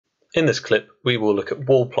In this clip, we will look at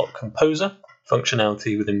Wall Plot Composer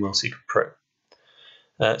functionality within WellSeeker Pro.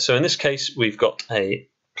 So in this case, we've got a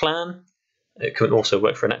plan. It can also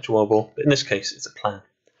work for an actual wall, but in this case, it's a plan.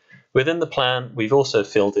 Within the plan, we've also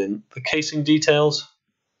filled in the casing details,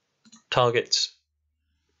 targets,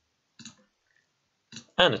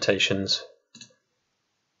 annotations,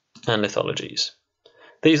 and lithologies.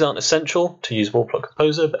 These aren't essential to use Wall Plot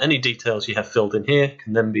Composer, but any details you have filled in here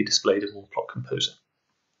can then be displayed in Wall Plot Composer.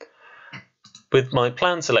 With my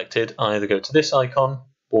plan selected, I either go to this icon,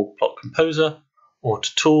 Wall Plot Composer, or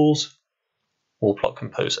to Tools, Wall Plot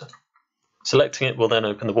Composer. Selecting it will then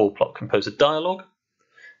open the Wall Plot Composer dialog.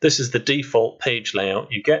 This is the default page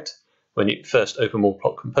layout you get when you first open Wall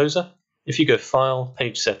Plot Composer. If you go File,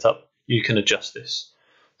 Page Setup, you can adjust this.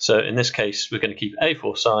 So in this case, we're going to keep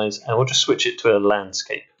A4 size, and we'll just switch it to a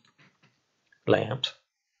landscape layout.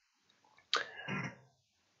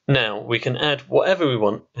 Now we can add whatever we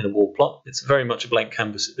want in a wall plot. It's very much a blank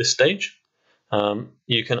canvas at this stage.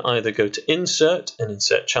 You can either go to Insert and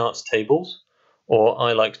insert charts tables, or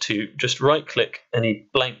I like to just right-click any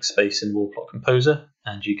blank space in Wall Plot Composer,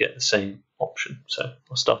 and you get the same option. So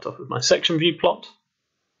I'll start off with my section view plot.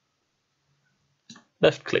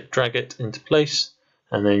 Left-click, drag it into place,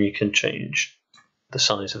 and then you can change the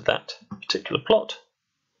size of that particular plot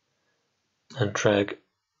and drag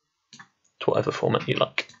to whatever format you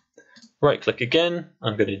like. Right-click again.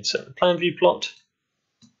 I'm going to insert the plan view plot.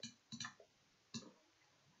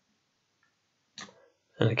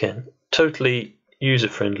 And again, totally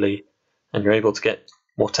user-friendly, and you're able to get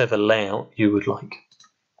whatever layout you would like.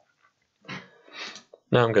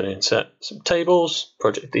 Now I'm going to insert some tables,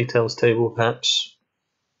 project details table perhaps.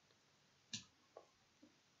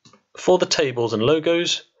 For the tables and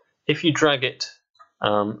logos, if you drag it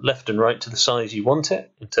left and right to the size you want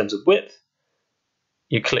it in terms of width,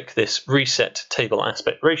 you click this Reset Table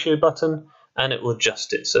Aspect Ratio button, and it will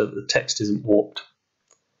adjust it so that the text isn't warped.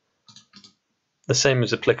 The same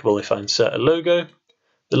is applicable if I insert a logo.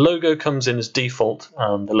 The logo comes in as default,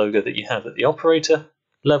 the logo that you have at the operator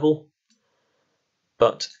level.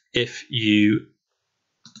 But if you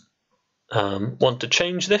want to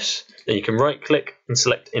change this, then you can right-click and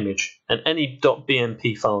select Image. And any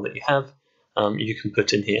 .bmp file that you have, you can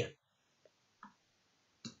put in here.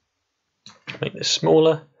 Make this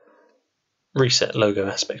smaller. Reset Logo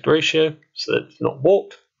Aspect Ratio so that it's not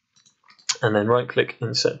warped. And then right-click,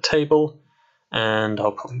 Insert Table. And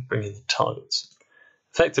I'll probably bring in the targets.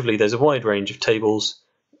 Effectively, there's a wide range of tables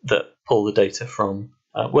that pull the data from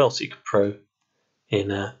WellSeeker Pro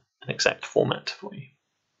in an exact format for you.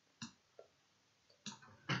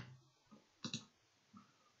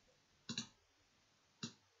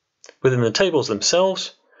 Within the tables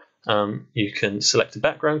themselves, you can select a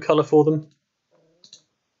background color for them.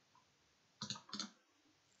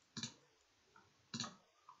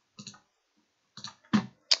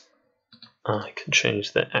 I can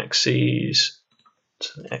change the axes,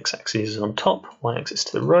 so the x-axis is on top, y-axis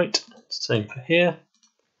to the right, same for here.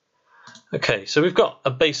 Okay, so we've got a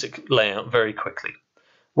basic layout very quickly.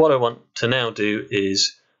 What I want to now do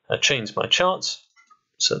is change my charts,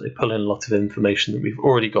 so they pull in a lot of information that we've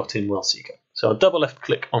already got in WellSeeker. So I'll double left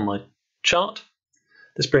click on my chart.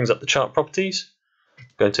 This brings up the chart properties. I'm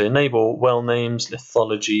going to enable well names,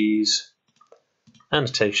 lithologies,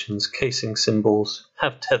 annotations, casing symbols,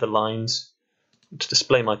 have tether lines, to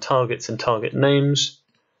display my targets and target names,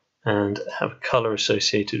 and have a color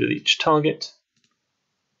associated with each target.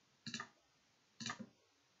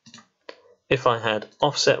 If I had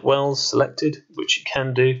offset wells selected, which you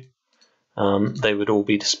can do, they would all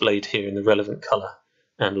be displayed here in the relevant color,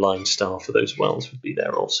 and line style for those wells would be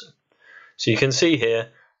there also. So you can see here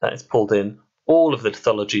that it's pulled in all of the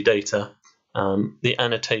lithology data, the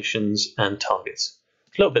annotations and targets.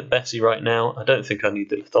 It's a little bit messy right now. I don't think I need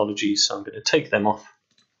the lithologies, so I'm going to take them off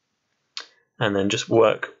and then just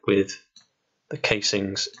work with the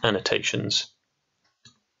casings, annotations.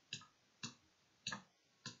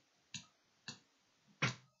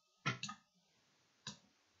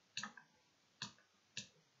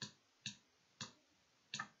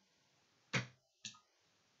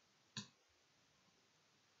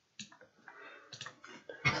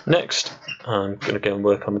 Next, I'm going to go and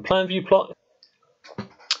work on the plan view plot.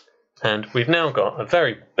 And we've now got a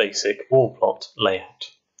very basic wall plot layout.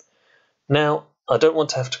 Now, I don't want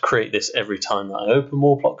to have to create this every time that I open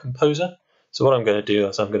Wall Plot Composer. So what I'm going to do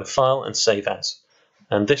is I'm going to File and Save As.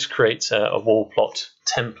 And this creates a wall plot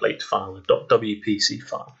template file, a .wpc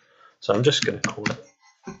file. So I'm just going to call it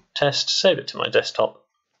test, save it to my desktop.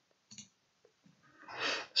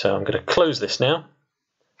 So I'm going to close this now.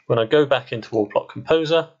 When I go back into Wall Plot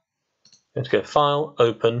Composer, I'm going to go File,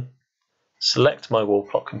 Open, select my wall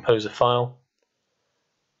plot composer file,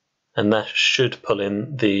 and that should pull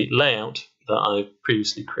in the layout that I've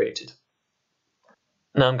previously created.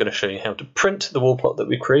 Now I'm going to show you how to print the wall plot that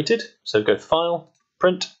we created. So go File,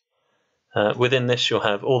 Print. Within this you'll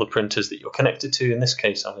have all the printers that you're connected to. In this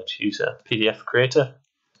case I'm going to use a PDF creator.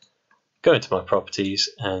 Go into my properties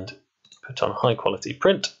and put on high quality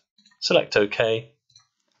print, select OK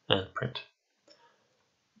and print.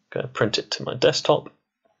 Go and print it to my desktop.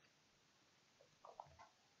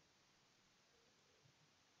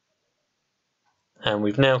 And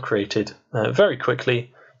we've now created very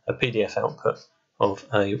quickly a PDF output of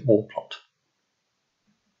a wall plot.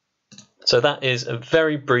 So that is a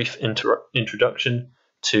very brief introduction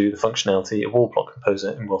to the functionality of Wall Plot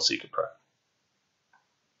Composer in WorldSeeker Pro.